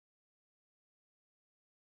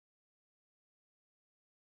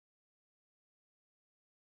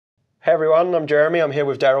Hey everyone, I'm Jeremy. I'm here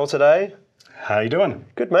with Daryl today. How you doing?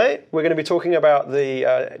 Good, mate. We're going to be talking about the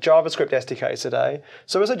JavaScript SDKs today.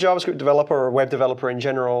 So as a JavaScript developer or a web developer in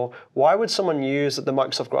general, why would someone use the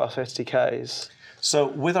Microsoft Graph SDKs? So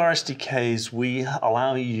with our SDKs, we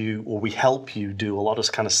allow you, or we help you do a lot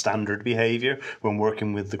of kind of standard behavior when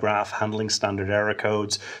working with the graph, handling standard error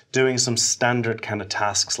codes, doing some standard kind of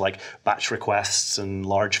tasks like batch requests and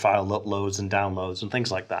large file uploads and downloads and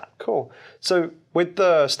things like that. Cool. So with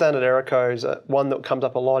the standard error codes, one that comes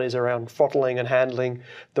up a lot is around throttling and handling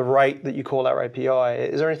the rate that you call our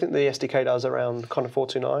API. Is there anything the SDK does around kind of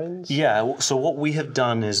 429s? Yeah, so what we have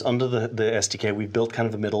done is under the SDK, we've built kind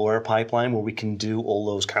of a middleware pipeline where we can do all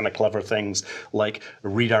those kind of clever things like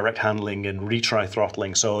redirect handling and retry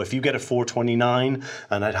throttling. So if you get a 429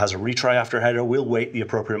 and it has a retry after header, we'll wait the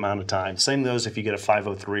appropriate amount of time. Same goes if you get a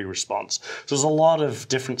 503 response. So there's a lot of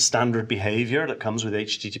different standard behavior that comes with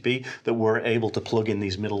HTTP that we're able to plug in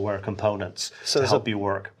these middleware components to help you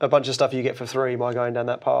work. A bunch of stuff you get for free by going down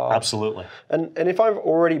that path. Absolutely. And if I've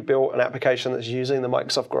already built an application that's using the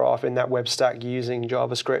Microsoft Graph in that web stack using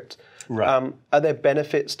JavaScript, right. Are there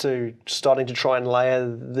benefits to starting to try and layer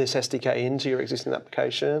this SDK into your existing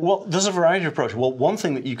application? Well, there's a variety of approaches. Well, one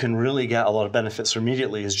thing that you can really get a lot of benefits from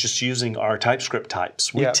immediately is just using our TypeScript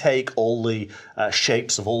types. We take all the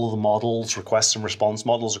shapes of all of the models, request and response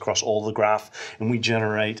models across all the graph, and we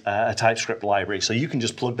generate a TypeScript library. So you can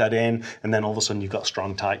just plug that in, and then all of a sudden you've got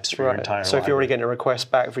strong types for your entire So if you're already getting a request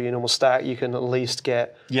back for your normal stack, you can at least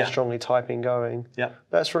get strongly typing going. Yeah.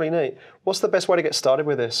 That's really neat. What's the best way to get started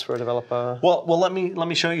with this for a developer? Well, let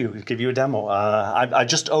me show you, give you a demo. I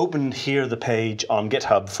just opened here the page on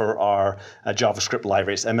GitHub for our JavaScript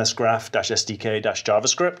library. It's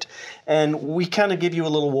msgraph-sdk-javascript. And we kind of give you a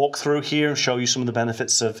little walkthrough here and show you some of the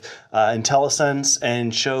benefits of IntelliSense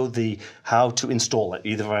and show how to install it,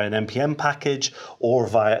 either via an NPM package or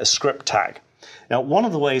via a script tag. Now, one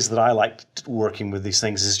of the ways that I like working with these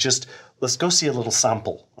things is just, let's go see a little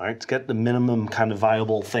sample, right, to get the minimum kind of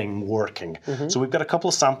viable thing working. So we've got a couple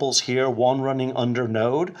of samples here, one running under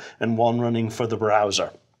Node and one running for the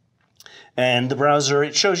browser. And the browser,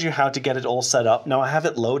 it shows you how to get it all set up. Now I have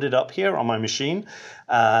it loaded up here on my machine.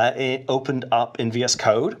 It opened up in VS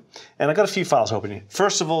Code, and I've got a few files opening.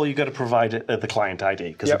 First of all, you've got to provide the client ID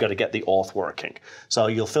because you've got to get the auth working. So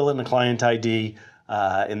you'll fill in the client ID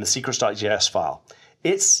in the secrets.js file.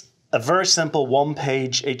 It's a very simple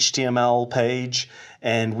one-page HTML page,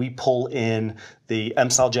 and we pull in the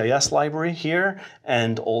msal.js library here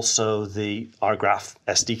and also our Graph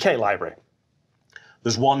SDK library.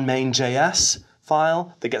 There's one main.js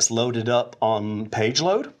file that gets loaded up on page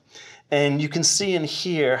load. And you can see in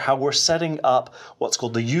here how we're setting up what's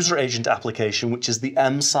called the user agent application, which is the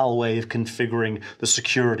msal way of configuring the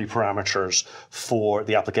security parameters for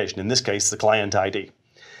the application, in this case, the client ID.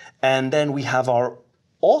 And then we have our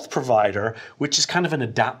auth provider, which is kind of an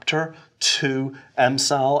adapter to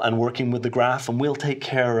msal and working with the graph, and we'll take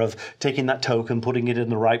care of taking that token, putting it in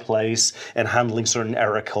the right place, and handling certain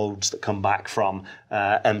error codes that come back from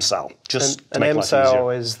msal. And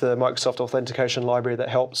msal is the Microsoft Authentication library that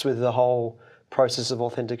helps with the whole process of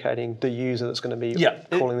authenticating the user that's going to be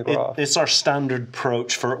calling the graph. It's our standard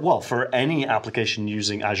approach for any application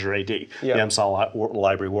using Azure AD. The msal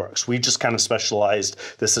library works. We just kind of specialized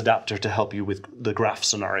this adapter to help you with the graph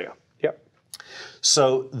scenario.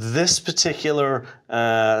 So this particular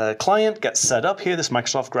client gets set up here, this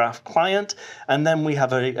Microsoft Graph client, and then we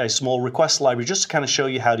have a small request library just to kind of show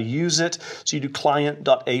you how to use it. So you do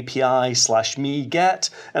client.api/me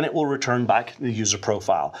get, and it will return back the user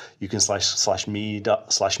profile. You can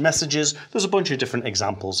 /me/messages. There's a bunch of different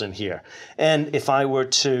examples in here. And if I were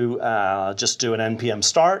to just do an npm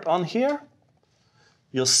start on here,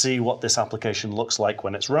 you'll see what this application looks like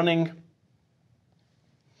when it's running.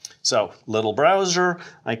 So, little browser,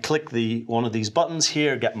 I click one of these buttons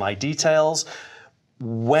here, get my details.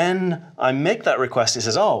 When I make that request, it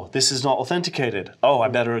says, oh, this is not authenticated. Oh, I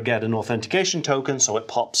better get an authentication token, so it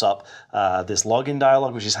pops up this login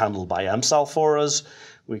dialog, which is handled by msal for us.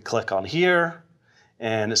 We click on here,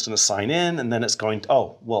 and it's going to sign in, and then it's going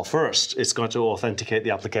to, first, it's going to authenticate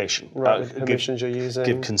the application. Right, the permissions you're using.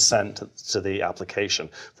 Give consent to the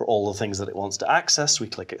application for all the things that it wants to access. We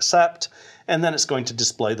click accept, and then it's going to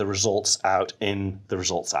display the results out in the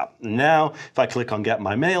results app. Now, if I click on get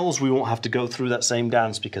my mails, we won't have to go through that same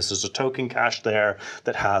dance because there's a token cache there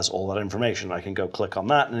that has all that information. I can go click on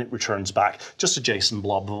that, and it returns back just a JSON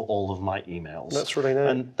blob of all of my emails. That's really neat.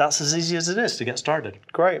 And that's as easy as it is to get started.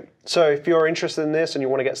 Great. So if you're interested in this and you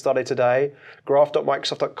want to get started today,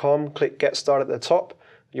 graph.microsoft.com, click Get Started at the top,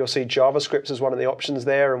 You'll see JavaScript as one of the options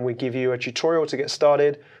there, and we give you a tutorial to get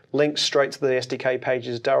started, links straight to the SDK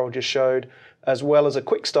pages Daryl just showed, as well as a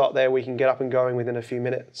quick start there we can get up and going within a few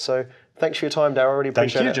minutes. So thanks for your time, Daryl. I really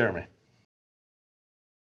appreciate it. Thank you, Jeremy.